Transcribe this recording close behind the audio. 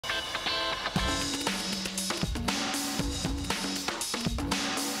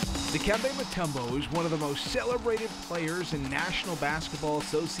Dikembe Mutombo is one of the most celebrated players in National Basketball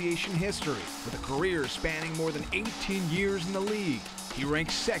Association history. With a career spanning more than 18 years in the league, he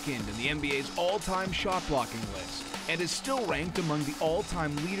ranks second in the NBA's all-time shot blocking list and is still ranked among the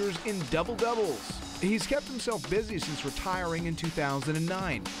all-time leaders in double-doubles. He's kept himself busy since retiring in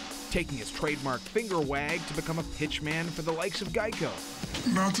 2009, taking his trademark finger wag to become a pitchman for the likes of Geico.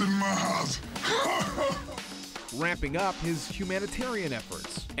 Not in my house. Ramping up his humanitarian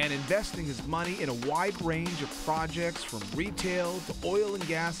efforts and investing his money in a wide range of projects from retail to oil and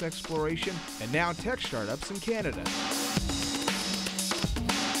gas exploration and now tech startups in Canada.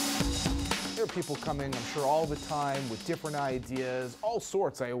 There are people coming, I'm sure, all the time with different ideas, all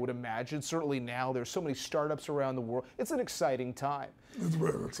sorts, I would imagine. Certainly now there's so many startups around the world. It's an exciting time. It's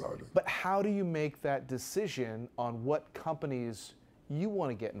very exciting. But how do you make that decision on what companies you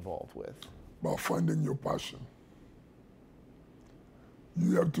want to get involved with? By finding your passion.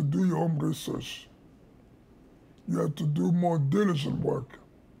 You have to do your own research. You have to do more diligent work.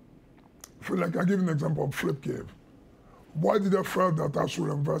 For like, I give you an example of Flipgive. Why did I feel that I should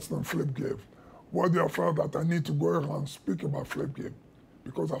invest in Flipgive? Why did I feel that I need to go around and speak about Flipgive?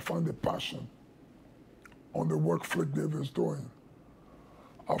 Because I found a passion on the work Flipgive is doing.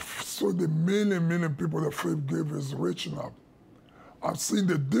 I've seen the million people that Flipgive is reaching out. I've seen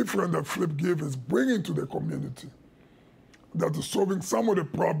the difference that Flipgive is bringing to the community, that is solving some of the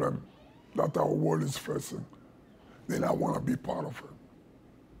problems that our world is facing. Then I want to be part of it.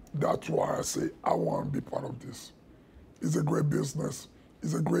 That's why I say I want to be part of this. It's a great business.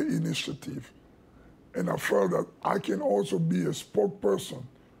 It's a great initiative. And I felt that I can also be a spokesperson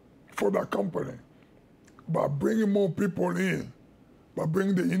for that company by bringing more people in, by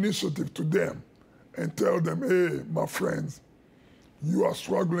bringing the initiative to them and tell them, hey, my friends, you are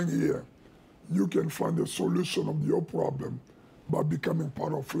struggling here. You can find a solution of your problem by becoming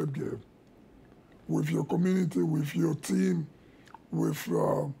part of Flipgive. With your community, with your team, with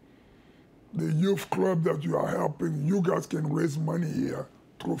the youth club that you are helping, you guys can raise money here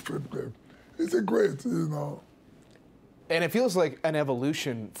through Flipgive. It's a great, you know. And it feels like an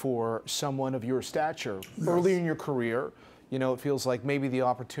evolution for someone of your stature. Yes. Early in your career, you know, it feels like maybe the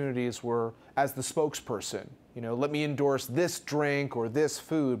opportunities were as the spokesperson. You know, let me endorse this drink or this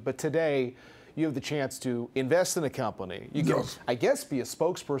food. But today, you have the chance to invest in a company. You can, yes, I guess, be a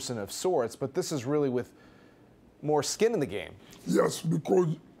spokesperson of sorts, but this is really with more skin in the game. Yes,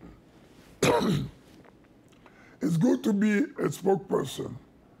 because it's good to be a spokesperson,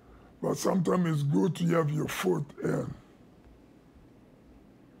 but sometimes it's good to have your foot in,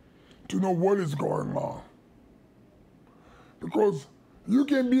 to know what is going on. Because you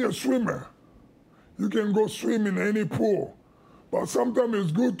can be a swimmer. You can go swim in any pool. But sometimes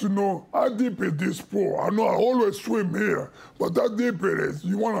it's good to know how deep is this pool. I know I always swim here, but how deep it is.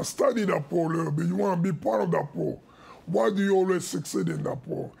 You want to study that pool a little bit. You want to be part of that pool. Why do you always succeed in that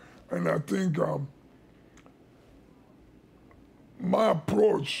pool? And I think my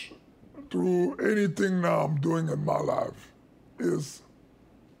approach to anything now I'm doing in my life is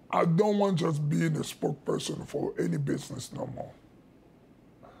I don't want just being a spokesperson for any business no more.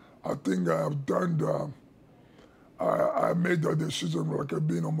 I think I have done that. I made that decision like I've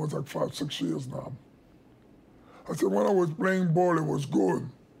been almost like 5, 6 years now. I said when I was playing ball, it was good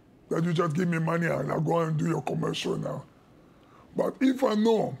that you just give me money and I go and do your commercial now. But if I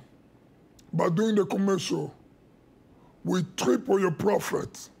know by doing the commercial, we triple your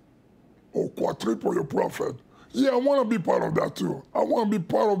profit or quadruple your profit, yeah, I want to be part of that too. I want to be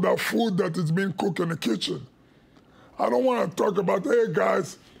part of that food that is being cooked in the kitchen. I don't want to talk about, hey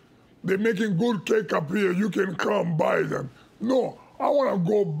guys, they're making good cake up here, you can come buy them. No, I want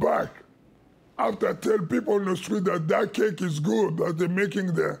to go back after I tell people in the street that that cake is good, that they're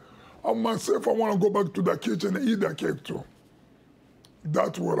making there. I myself, I want to go back to the kitchen and eat that cake too.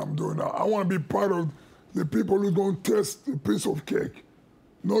 That's what I'm doing now. I want to be part of the people who don't taste a piece of cake.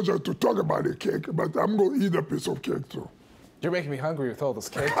 Not just to talk about the cake, but I'm going to eat a piece of cake too. You're making me hungry with all this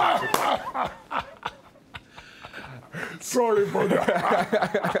cake. Sorry for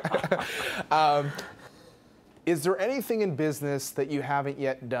that. Is there anything in business that you haven't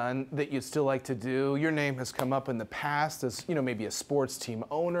yet done that you'd still like to do? Your name has come up in the past as, you know, maybe a sports team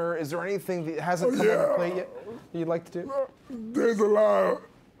owner. Is there anything that hasn't come up to play yet that you'd like to do? There's a lot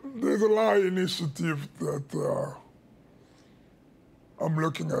of initiative that I'm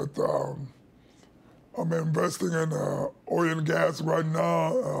looking at. I'm investing in oil and gas right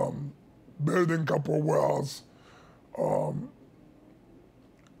now, building a couple of wells.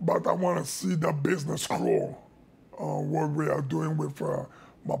 But I want to see that business grow. What we are doing with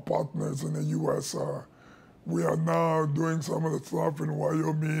my partners in the U.S., We are now doing some of the stuff in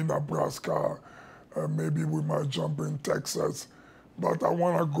Wyoming, Nebraska. Maybe we might jump in Texas. But I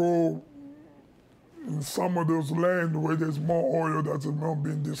want to go in some of those lands where there's more oil that is not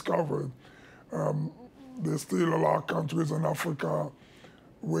being discovered. There's still a lot of countries in Africa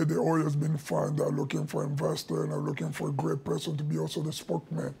where the oil has been found that are looking for investors and are looking for a great person to be also the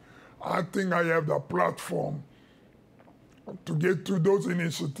spokesman. I think I have the platform to get to those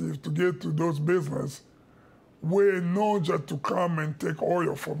initiatives, to get to those business, where not just to come and take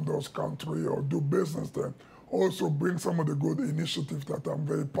oil from those countries or do business there, also bring some of the good initiatives that I'm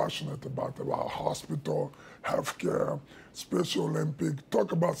very passionate about hospital, healthcare, Special Olympics,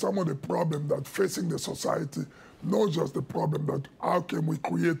 talk about some of the problems that facing the society, not just the problem that how can we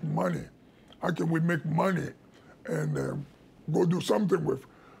create money, how can we make money and go do something with,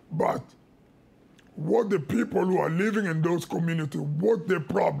 but what the people who are living in those communities, what their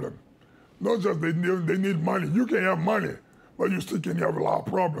problem. Not just they need money. You can have money, but you still can have a lot of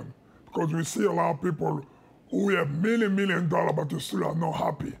problems. Because we see a lot of people who have million dollars, but they still are not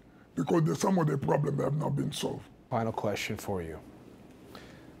happy because some of the problems have not been solved. Final question for you.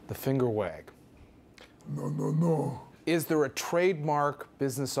 The finger wag. No. Is there a trademark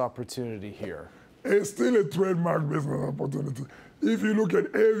business opportunity here? It's still a trademark business opportunity. If you look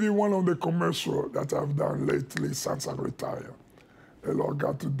at every one of the commercials that I've done lately since I retired, a lot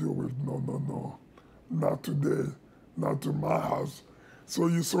got to do with no, not today, not to my house. So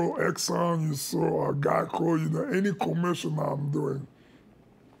you saw Exxon, you saw Geico, any commercial now I'm doing,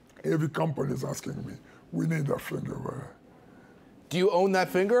 every company is asking me, we need that finger wag. Do you own that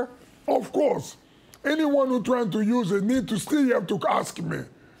finger? Of course. Anyone who's trying to use it need to still have to ask me.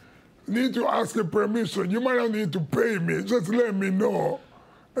 Need to ask a permission. You might not need to pay me. Just let me know,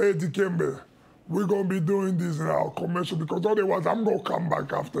 hey, Dikembe, we're going to be doing this in our commercial because otherwise I'm going to come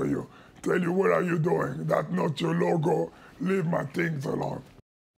back after you, tell you what are you doing. That's not your logo. Leave my things alone.